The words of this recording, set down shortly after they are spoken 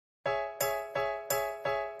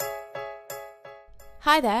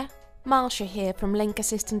Hi there, Marsha here from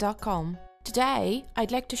linkassistant.com. Today,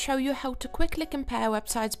 I'd like to show you how to quickly compare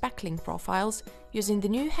websites' backlink profiles using the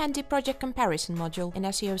new handy project comparison module in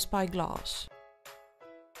SEO SpyGlass.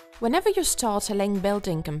 Whenever you start a link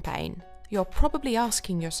building campaign, you're probably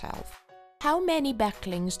asking yourself, how many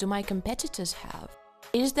backlinks do my competitors have?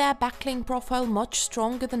 Is their backlink profile much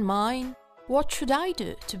stronger than mine? What should I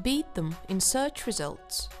do to beat them in search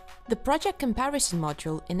results? The project comparison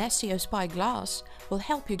module in SEO SpyGlass will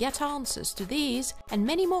help you get answers to these and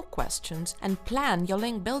many more questions and plan your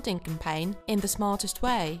link building campaign in the smartest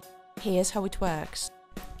way. Here's how it works.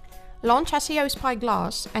 Launch SEO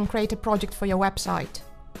SpyGlass and create a project for your website.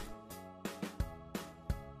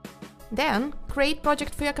 Then create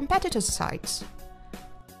project for your competitors' sites.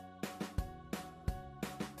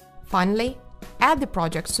 Finally, add the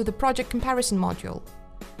projects to the project comparison module.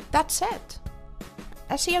 That's it.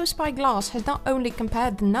 SEO SpyGlass has not only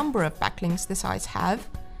compared the number of backlinks the sites have,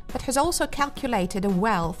 but has also calculated a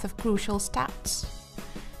wealth of crucial stats.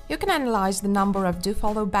 You can analyze the number of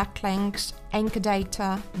do-follow backlinks, anchor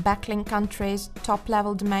data, backlink countries,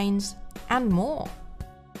 top-level domains, and more.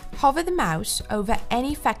 Hover the mouse over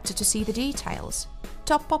any factor to see the details,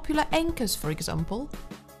 top popular anchors for example.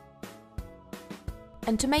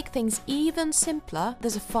 And to make things even simpler,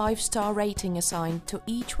 there's a 5-star rating assigned to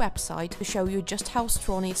each website to show you just how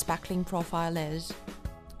strong its backlink profile is.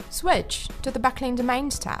 Switch to the Backlink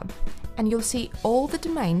Domains tab, and you'll see all the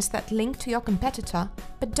domains that link to your competitor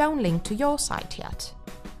but don't link to your site yet.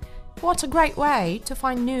 What a great way to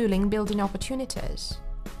find new link building opportunities!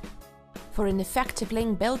 For an effective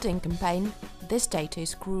link building campaign, this data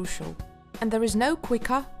is crucial, and there is no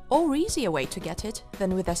quicker or easier way to get it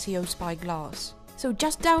than with SEO SpyGlass. So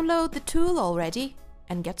just download the tool already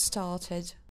and get started.